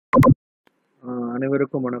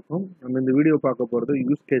அனைவருக்கும் வணக்கம். நம்ம இந்த வீடியோ பார்க்க போகிறது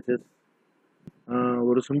யூஸ் கேசஸ்.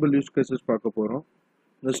 ஒரு சிம்பிள் யூஸ் கேசஸ் பார்க்க போகிறோம்.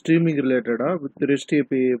 இந்த ஸ்ட்ரீமிங் ரிலேட்டடாக வித் ரெஸ்ட்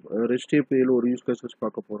ஏபிஐயில் ஒரு யூஸ் கேசஸ்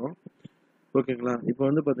பார்க்க போகிறோம். ஓகேங்களா? இப்போ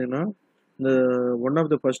வந்து பார்த்தீங்கன்னா இந்த one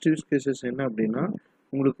of the first use cases என்ன அப்படின்னா,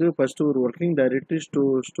 உங்களுக்கு ஃபஸ்ட்டு ஒரு working directory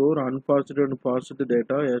store அன்பார்ஸ்டு and passed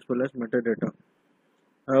data as well as meta data.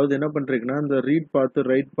 அதாவது என்ன பண்ணுறீங்கன்னா, இந்த ரீட் பார்த்து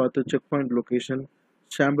ரைட் பார்த்து check point location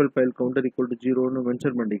sample file counter equal to 0ன்னு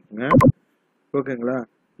mention பண்ணிக்கோங்க. ஓகேங்களா?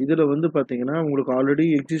 இதில் வந்து பார்த்தீங்கன்னா உங்களுக்கு ஆல்ரெடி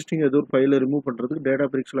எக்ஸிஸ்டிங் ஏதோ ஒரு ஃபைலை ரிமூவ் பண்ணுறதுக்கு data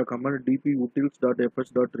பிரிக்ஸில் comment DP utils dot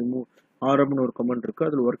FS dot remove ஆர்எம்னு ஒரு கமெண்ட் இருக்குது.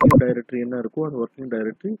 அதில் ஒர்க்கிங் டைரக்டரி என்ன இருக்கோ அந்த ஒர்க்கிங்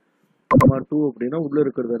டைரக்டரி -2 அப்படின்னா உள்ளே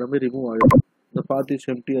இருக்கிறது எல்லாமே ரிமூவ் ஆகிடும். இந்த பாத் இஸ்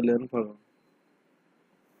எம்டி இல்லைன்னு பார்க்கலாம்.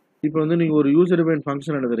 இப்போ வந்து நீங்கள் ஒரு யூசர் டிஃபைன்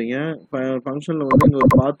ஃபங்க்ஷன் எழுதுறீங்க. ஃபங்க்ஷனில் வந்து நீங்கள்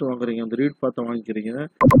ஒரு பாத்து வாங்குறீங்க, அந்த ரீட் பாத்தை வாங்கிக்கிறீங்க.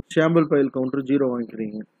 Sample file counter 0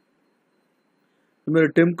 வாங்கிக்கிறீங்க. இந்த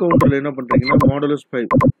மாதிரி டெம்ப் கவுண்டரில் என்ன பண்ணுறீங்கன்னா மாடலஸ்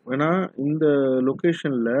 5 ஏன்னா இந்த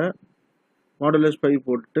லொக்கேஷனில் மாடலஸ் 5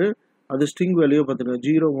 போட்டுட்டு அது ஸ்ட்ரிங் வேல்யூ பார்த்துங்க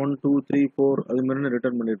 0 1 2 3 4 அது மாதிரி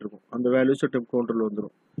ரிட்டர்ன் பண்ணிட்டு இருக்கோம். அந்த வேல்யூஸை டெம்ப் கவுண்டரில்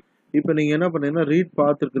வந்துடும். இப்போ நீங்கள் என்ன பண்ணீங்கன்னா ரீட்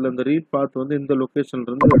பாத் இருக்குல்ல, அந்த ரீட் பாத் வந்து இந்த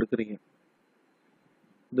லொக்கேஷன்லேருந்து எடுக்கிறீங்க.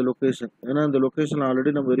 இந்த லொக்கேஷன் ஏன்னா இந்த லொக்கேஷன்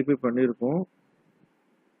ஆல்ரெடி நம்ம வெரிஃபை பண்ணியிருக்கோம்.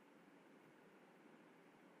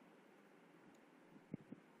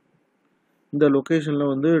 இந்த லொக்கேஷனில்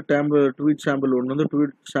வந்து ட்வீட் சாம்பிள் 1 வந்து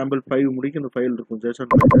ட்வீட் சாம்பிள் 5 முடிக்க இந்த ஃபைல் இருக்கும் ஜேசன்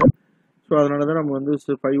ஃபைல். ஸோ அதனால தான் நம்ம வந்து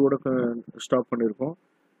 5ஓட ஸ்டாப் பண்ணியிருக்கோம்.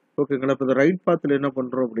 ஓகேங்களா? இப்போ இந்த ரைட் பாத்தில் என்ன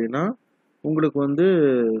பண்ணுறோம் அப்படின்னா உங்களுக்கு வந்து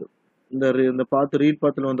இந்த பாத்து ரீட்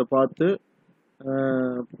பாத்தில் வந்த பாத்து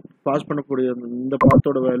பாஸ் பண்ணக்கூடிய இந்த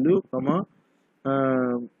பாத்தோட வேல்யூ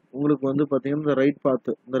உங்களுக்கு வந்து பார்த்தீங்கன்னா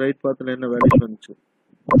இந்த ரைட் பாத்தில் என்ன வேல்யூ வந்துச்சு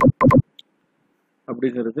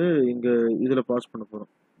அப்படிங்கிறது இங்கே இதில் பாஸ் பண்ண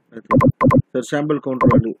போகிறோம். சார் சாம்பிள் கவுண்டர்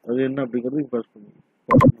வேல்யூ அது என்ன அப்படிங்கிறது பாஸ்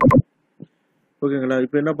பண்ணுவோம். ஓகேங்களா?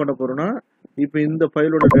 இப்போ என்ன பண்ண போகிறோம்னா இப்போ இந்த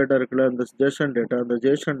ஃபைலோட டேட்டா இருக்குல்ல, அந்த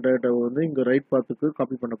ஜேசன் டேட்டாவை வந்து இங்கே ரைட் பாத்துக்கு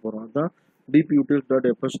காப்பி பண்ண போகிறோம். அதுதான் DP utils dot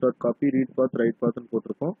FS dot copy read பாத் ரைட் பாத்னு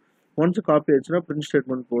போட்டிருக்கோம். ஒன்ஸ் காப்பி ஆயிடுச்சுன்னா பிரிண்ட்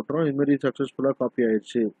ஸ்டேட்மெண்ட் போட்டுரும். இதுமாரி சக்ஸஸ்ஃபுல்லாக காப்பி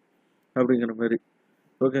ஆயிடுச்சு அப்படிங்கிற மாதிரி.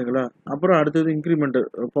 ஓகேங்களா? அப்புறம் அடுத்தது இன்க்ரிமெண்ட்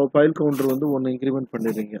ஃபைல் கவுண்டர் வந்து 1 இன்க்ரிமெண்ட்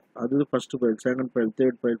பண்ணிடுறீங்க. அது first file, second file,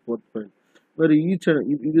 third file, fourth file. வேறு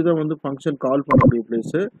இதுதான் வந்து ஃபங்க்ஷன் கால் பண்ணக்கூடிய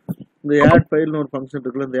பிளேஸு. இந்த ஆட் ஃபைல்னு ஒரு ஃபங்க்ஷன்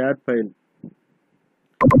இருக்குல்ல, இந்த ஆட்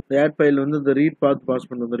ஃபைல் வந்து இந்த ரீட் பாத் பாஸ்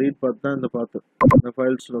பண்ணும். இந்த ரீட் பாத் தான் இந்த பாத்து, இந்த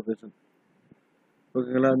ஃபைல்ஸ் லொகேஷன்.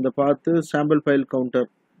 ஓகேங்களா? இந்த பாத்து சாம்பிள் ஃபைல்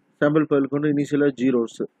கவுண்டர் இனிஷியலாக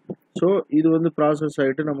 0s. ஸோ இது வந்து ப்ராசஸ்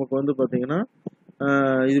ஆகிட்டு நமக்கு வந்து பார்த்தீங்கன்னா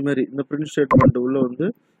இதுமாரி இந்த பிரிண்ட் ஸ்டேட்மெண்ட் உள்ள வந்து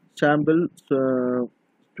sample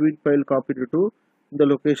tweet file copy to இந்த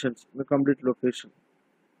லொகேஷன்ஸ், இந்த கம்ப்ளீட் லொகேஷன்,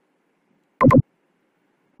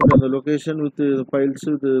 இந்த லொகேஷன் வித் ஃபைல்ஸ்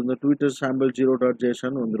வித் இந்த ட்விட்டர் சாம்பிள்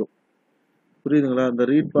 0.json வந்துடும். புரியுதுங்களா? அந்த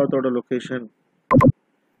ரீட் பாத்தோட லொகேஷன்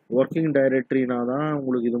ஒர்க்கிங் டைரக்டரினா தான்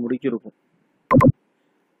உங்களுக்கு இது முடிக்கிருக்கும்.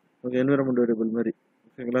 ஓகே, என்விரான்மெண்ட் வேரியபிள் மாதிரி.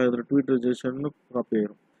 ஓகேங்களா? இதில் ட்விட்டர் ஜேசன்னு காப்பி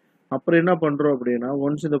ஆயிரும். அப்புறம் என்ன பண்ணுறோம் அப்படின்னா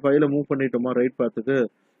ஒன்ஸ் இந்த ஃபைலை மூவ் பண்ணிட்டோமா ரைட் பாத்துக்கு,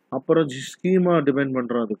 அப்புறம் ஸ்கீமா டிபைன்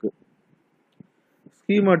பண்ணுறோம். அதுக்கு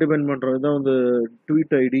ஸ்கீமா டிபைன் பண்ணுறோம். இதான் வந்து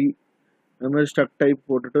ட்வீட் ஐடி அது மாதிரி ஸ்டக் டைப்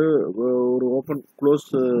போட்டுட்டு ஒரு ஓப்பன் க்ளோஸ்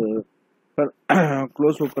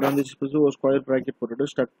பரந்தீஸ் ஒரு ஸ்கொயர் ப்ராக்கெட் போட்டுட்டு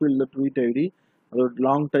ஸ்டக் ஃபீல்டில் ட்வீட் ஐடி அதோட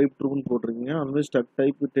லாங் டைப் ட்ரூன்னு போட்டுருக்கீங்க. அது மாதிரி stuck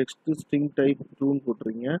type text string type ட்ரூன்னு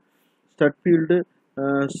போட்டுருங்க. Stuck field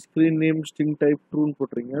screen name string type ட்ரூன்னு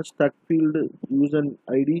போட்டுருங்க. Stuck field user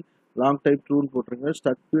ID long type ட்ரூன்னு போட்டுருங்க.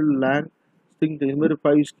 ஸ்டக் ஃபீல்டு லேங் ஸ்ட்ரிங் இது மாதிரி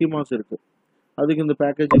 5 ஸ்கீமாஸ் இருக்குது. அதுக்கு இந்த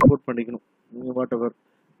பேக்கேஜ் இம்போர்ட் பண்ணிக்கணும். நீங்கள் what ever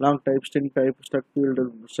long type string type stuck field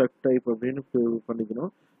stuck type அப்படின்னு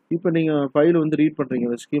பண்ணிக்கணும். இப்போ நீங்கள் ஃபைல் வந்து ரீட் பண்ணுறீங்க,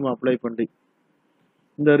 இந்த ஸ்கீம் அப்ளை பண்ணி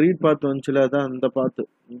இந்த ரீட் பாத் வந்துச்சுல, அதான் இந்த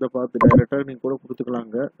பாத்து டைரெக்டாக நீங்கள் கூட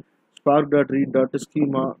கொடுத்துக்கலாங்க. Spark dot read dot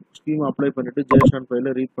schema apply பண்ணிவிட்டு ஜேசன்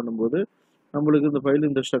ஃபைலை ரீட் பண்ணும்போது நம்மளுக்கு இந்த ஃபைல்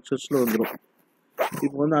இந்த ஸ்ட்ரக்சர்ஸில் வந்துடும்.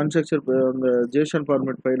 இப்போ வந்து அன்ஸ்ட்ரக்சர் அந்த ஜேசன்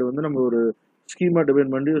ஃபார்மேட் ஃபைல் வந்து நம்ம ஒரு ஸ்கீமா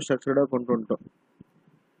டிபைன் பண்ணி ஒரு ஸ்ட்ரக்சர்டாக கொண்டு வந்துட்டோம்.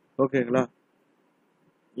 ஓகேங்களா?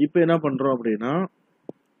 இப்போ என்ன பண்ணுறோம் அப்படின்னா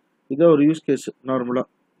இதான் ஒரு யூஸ் கேஸ். நார்மலாக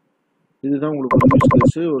இதுதான் உங்களுக்கு ஒரு யூஸ்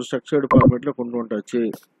கேஸு, ஒரு ஸ்ட்ரக்சர்டு ஃபார்மேட்டில் கொண்டு வந்துட்டாச்சு.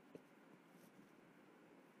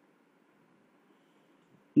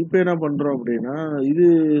 இப்போ என்ன பண்ணுறோம் அப்படின்னா இது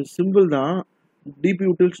சிம்பிள் தான். DP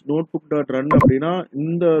utils notebook dot run அப்படின்னா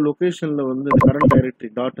இந்த லொக்கேஷனில் வந்து இந்த கரண்ட் டைரக்டரி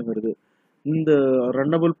டாட்டுங்கிறது இந்த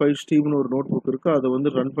ரன்னபிள் 5 ஸ்டீம்னு ஒரு நோட் புக் இருக்குது, அதை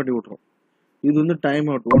வந்து ரன் பண்ணி விட்றோம். இது வந்து time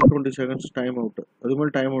out 120 seconds time out, அது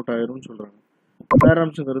மாதிரி டைம் அவுட் ஆயிரும்னு சொல்கிறாங்க.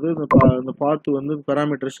 பேராம்ஸுங்கிறது இந்த பாத்து வந்து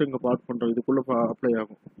பேராமீட்டர்ஸ் இங்கே பாத் பண்ணுறோம், இதுக்குள்ளே அப்ளை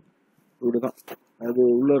ஆகும். இப்படிதான் அது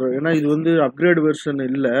உள்ள. ஏன்னா இது வந்து அப்கிரேட் வெர்ஷன்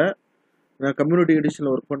இல்லை, நான் கம்யூனிட்டி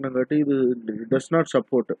எடிஷனில் ஒர்க் பண்ணங்காட்டி இது டஸ் நாட்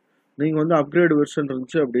சப்போர்ட். நீங்கள் வந்து அப்கிரேட் வெர்ஷன்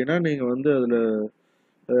இருந்துச்சு அப்படின்னா நீங்கள் வந்து அதில்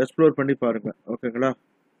எக்ஸ்ப்ளோர் பண்ணி பாருங்கள். ஓகேங்களா?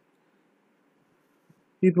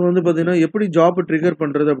 இப்போ வந்து பார்த்தீங்கன்னா எப்படி ஜாப் ட்ரிகர்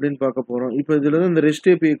பண்ணுறது அப்படின்னு பார்க்க போகிறோம். இப்போ இதில் தான் இந்த ரெஸ்ட்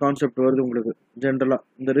ஏபிஐ கான்செப்ட் வருது உங்களுக்கு. ஜென்ரலாக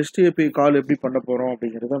இந்த ரெஸ்ட் ஏபிஐ கால் எப்படி பண்ண போகிறோம்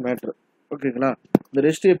அப்படிங்கிறது தான் மேட்ரு. ஓகேங்களா? இந்த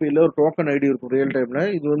ரெஸ்ட் ஏபிஐயில் ஒரு டோக்கன் ஐடி இருக்கும் ரியல் டைமில்.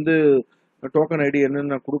 இது வந்து டோக்கன் ஐடி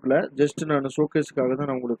என்னன்னு நான் கொடுக்கல, ஜஸ்ட் நான் ஷோகேஸ்க்காக தான்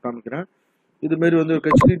நான் உங்களுக்கு காமிக்கிறேன். இதுமாரி வந்து ஒரு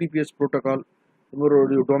ஹெச்டிடிபிஎஸ் ப்ரோட்டோகால், ஒரு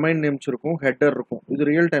டொமைன் நேம்ஸ் இருக்கும், ஹெட்டர் இருக்கும். இது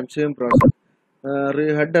real time same process.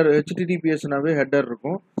 Header ஹெச்டிடிபிஎஸ்னாவே header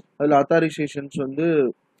இருக்கும். அதில் அத்தாரிசேஷன்ஸ் வந்து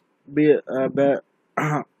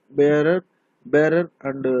பேரர் பேரர்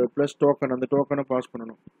அண்ட் ப்ளஸ் டோக்கன், அந்த டோக்கனை பாஸ்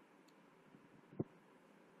பண்ணணும்.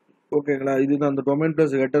 ஓகேங்களா? இதுதான் அந்த டொமைன்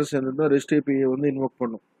ப்ளஸ் ஹெட்டர் சேர்ந்து தான் ரெஸ்ட் ஏபிஐ வந்து இன்வோக்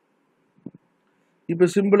பண்ணும். இப்போ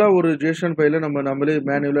சிம்பிளாக ஒரு ஜேசன் ஃபைலை நம்மளே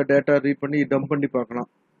மேனுவலாக டேட்டா ரீட் பண்ணி டம்ப் பண்ணி பார்க்கலாம்.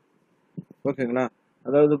 ஓகேங்களா?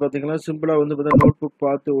 அதாவது பார்த்தீங்கன்னா சிம்பிளாக வந்து பார்த்தீங்கன்னா நோட் புக்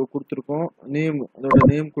பார்த்து கொடுத்துருக்கோம், நேம் அதோட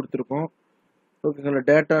நேம் கொடுத்துருக்கோம். ஓகேங்களா?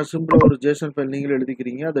 டேட்டா சிம்பிளாக ஒரு ஜேசன் ஃபைல் நீங்களே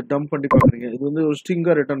எழுதிக்கிறீங்க, அதை டம்ப் பண்ணி பார்க்குறீங்க. இது வந்து ஒரு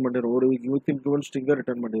ஸ்ட்ரிங்காக ரிட்டர்ன் பண்ணிடும், ஒரு வித்தின் கிவன் ஸ்ட்ரிங்காக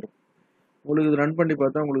ரிட்டர்ன் பண்ணிடும். உங்களுக்கு இது ரன் பண்ணி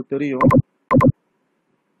பார்த்தா உங்களுக்கு தெரியும்.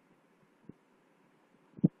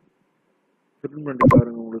 ரிட்டர்ன் பண்ணி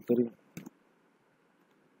பாருங்க, உங்களுக்கு தெரியும்.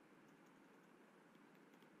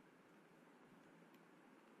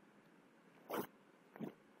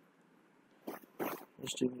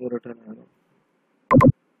 ரிட்டர்ன் ஆகும்.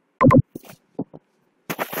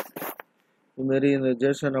 இதுமாரி இந்த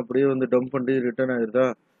ஜேசன் அப்படியே வந்து டம்ப் பண்ணி ரிட்டர்ன் ஆயிருதா?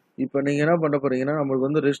 இப்போ நீங்கள் என்ன பண்ண போறீங்கன்னா, நம்மளுக்கு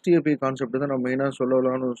வந்து ரெஸ்ட் ஏபிஐ கான்செப்ட் தான் நான் மெயினாக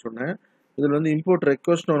சொல்லலாம்னு சொன்னேன். இதில் வந்து இம்போர்ட்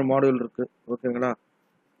ரெக்வஸ்ட்னு ஒரு மாடியூல் இருக்குது. ஓகேங்களா?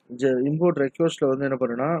 இம்போர்ட் ரெக்வஸ்ட்டில் வந்து என்ன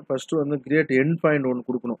பண்ணுன்னா, ஃபஸ்ட்டு வந்து கிரியேட் எண்ட் பாயிண்ட் ஒன்று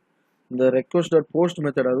கொடுக்கணும். இந்த ரெக்வஸ்ட் டாட் போஸ்ட்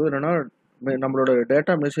மெத்தட், அது என்னன்னா நம்மளோட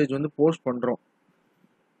டேட்டா மெசேஜ் வந்து போஸ்ட் பண்ணுறோம்.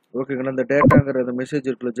 ஓகேங்களா? இந்த டேட்டாங்கிற அந்த மெசேஜ்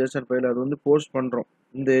இருக்குல்ல ஜேசன் ஃபைல், அது வந்து போஸ்ட் பண்ணுறோம்.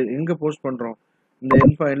 இந்த எங்கே போஸ்ட் பண்ணுறோம்? இந்த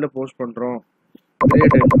எண்ட் பாயிண்டில் போஸ்ட் பண்ணுறோம்.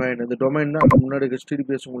 கிரியேட் எண்ட் பாயிண்ட், இந்த டொமைன் தான் முன்னாடி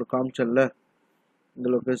ஹெச்டிடிபிஎஸ் உங்களுக்கு காமிச்சல்ல இந்த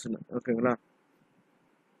லொக்கேஷன். ஓகேங்களா?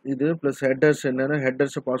 இது ப்ளஸ் ஹெட்டர்ஸ், என்னென்னா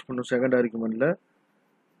ஹெட்டர்ஸை பாஸ் பண்ணும் செகண்ட் ஆர்குமெண்ட்டில்.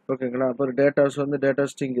 ஓகேங்களா? அப்புறம் டேட்டாஸ் வந்து டேட்டா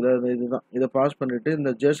ஸ்ட்ரிங், இதுதான். இதை பாஸ் பண்ணிவிட்டு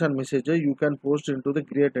இந்த ஜேசன் மெசேஜை you can post in to the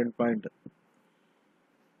create end point.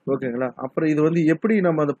 ஓகேங்களா? அப்புறம் இது வந்து எப்படி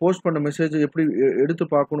நம்ம அந்த போஸ்ட் பண்ண மெசேஜை எப்படி எடுத்து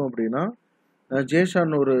பார்க்கணும் அப்படின்னா,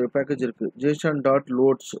 ஜேசன் ஒரு பேக்கேஜ் இருக்குது, ஜேசன் டாட்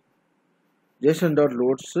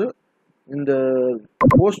லோட்ஸு. இந்த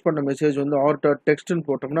போஸ்ட் பண்ண மெசேஜ் வந்து ஆர்டர் டெக்ஸ்ட்னு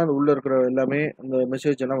போட்டோம்னா அது உள்ளே இருக்கிற எல்லாமே அந்த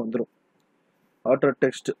மெசேஜ் எல்லாம் வந்துடும். ஆர்டர்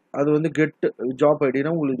டெக்ஸ்ட் அது வந்து கெட் ஜாப்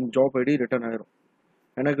ஐடினா உங்களுக்கு ஜாப் ஐடி ரிட்டர்ன் ஆயிரும்.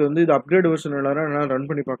 எனக்கு வந்து இது அப்கிரேட் வெர்ஷன் எல்லாரும் என்னால் ரன்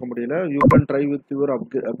பண்ணி பார்க்க முடியல. You can try with your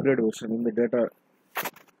upgrade version இந்த data.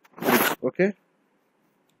 Okay,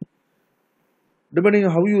 depending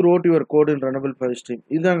how you road your code in ரனபிள் file stream.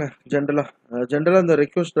 இதாங்க ஜென்ரலாக இந்த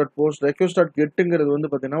request dot post, request dot கெட்டுங்கிறது வந்து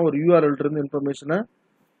பார்த்தீங்கன்னா ஒரு யூஆர்எல் இருந்து இன்ஃபர்மேஷனை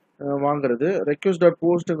வாங்குறது. ரெக்வஸ்ட் டாட்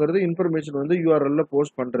போஸ்ட்டுங்கிறது இன்ஃபர்மேஷன் வந்து யூஆர்எல்ல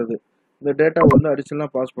போஸ்ட் பண்ணுறது. இந்த டேட்டா வந்து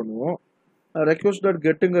அடிஷனலாக பாஸ் பண்ணுவோம். ரெக்வஸ்ட் டாட்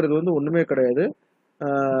கெட்டுங்கிறது வந்து ஒன்றுமே கிடையாது,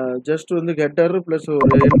 ஜஸ்ட் வந்து கெட்டர் ப்ளஸ்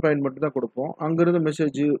ஒரு எண்ட் பாயிண்ட் மட்டும் தான் கொடுப்போம். அங்கேருந்து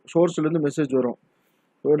மெசேஜ் சோர்ஸ்லேருந்து மெசேஜ் வரும்.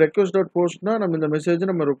 ரெக்வஸ்ட் டாட் போஸ்ட்னா நம்ம இந்த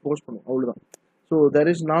மெசேஜை நம்ம போஸ்ட் பண்ணுவோம், அவ்வளோதான். So there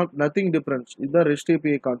is nothing difference. இதுதான் ரெஸ்ட்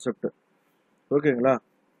ஏபிஐ கான்செப்ட். ஓகேங்களா?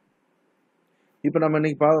 இப்போ நம்ம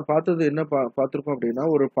இன்னைக்கு பார்த்தது என்ன பார்த்துருக்கோம் அப்படின்னா,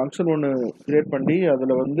 ஒரு ஃபங்க்ஷன் ஒன்று கிரியேட் பண்ணி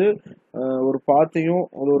அதில் வந்து ஒரு பாத்தையும்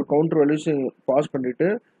ஒரு கவுண்டர் வேல்யூஸும் பாஸ் பண்ணிவிட்டு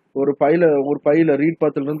ஒரு ஃபைலை ரீட்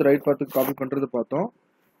பாத்துலேருந்து ரைட் பாத்துக்கு காப்பி பண்ணுறது பார்த்தோம்.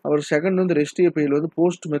 அப்புறம் செகண்ட் வந்து ரெஸ்ட் ஏபிஐயில் வந்து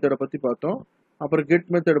போஸ்ட் மெத்தடை பற்றி பார்த்தோம். அப்புறம் கெட்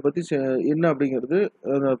மெத்தடை பற்றி என்ன அப்படிங்கிறது,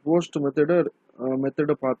 அந்த போஸ்ட் மெத்தடை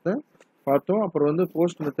பார்த்தோம். அப்புறம் வந்து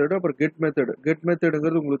போஸ்ட் மெத்தடு, அப்புறம் கெட்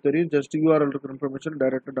மெத்தடுங்கிறது உங்களுக்கு தெரியும், ஜஸ்ட் யூஆர்எல் இருக்கிற இன்ஃபர்மேஷன்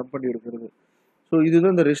டைரெக்டாக டம்ப் பண்ணி எடுக்கிறது. ஸோ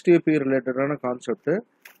இதுதான் இந்த ரெஸ்ட் ஏபிஐ ரிலேட்டடான கான்செப்ட்.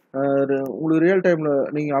 உங்களுக்கு ரியல் டைமில்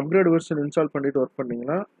நீங்கள் அப்கிரேட் வெர்ஷன் இன்ஸ்டால் பண்ணிட்டு ஒர்க்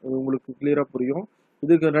பண்ணிங்கன்னா உங்களுக்கு கிளியராக புரியும்.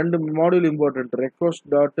 இதுக்கு 2 மாடியூல் இம்பார்ட்டன்ட், ரெக்வஸ்ட்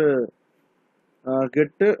டாட்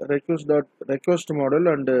கெட்டு, request model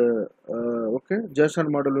and okay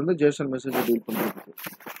Jason model வந்து ஜேசன் மெசேஜை டீல் பண்ணுறதுக்கு.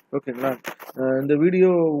 ஓகேங்களா? இந்த வீடியோ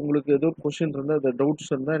உங்களுக்கு ஏதோ கொஸ்டின் இருந்தால், அந்த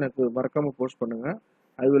டவுட்ஸ் இருந்தால் எனக்கு மறக்காமல் போஸ்ட் பண்ணுங்கள்.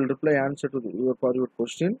 I will reply answer to your for your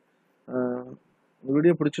question. இந்த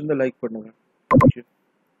வீடியோ பிடிச்சிருந்தா லைக் பண்ணுங்கள். தேங்க்யூ.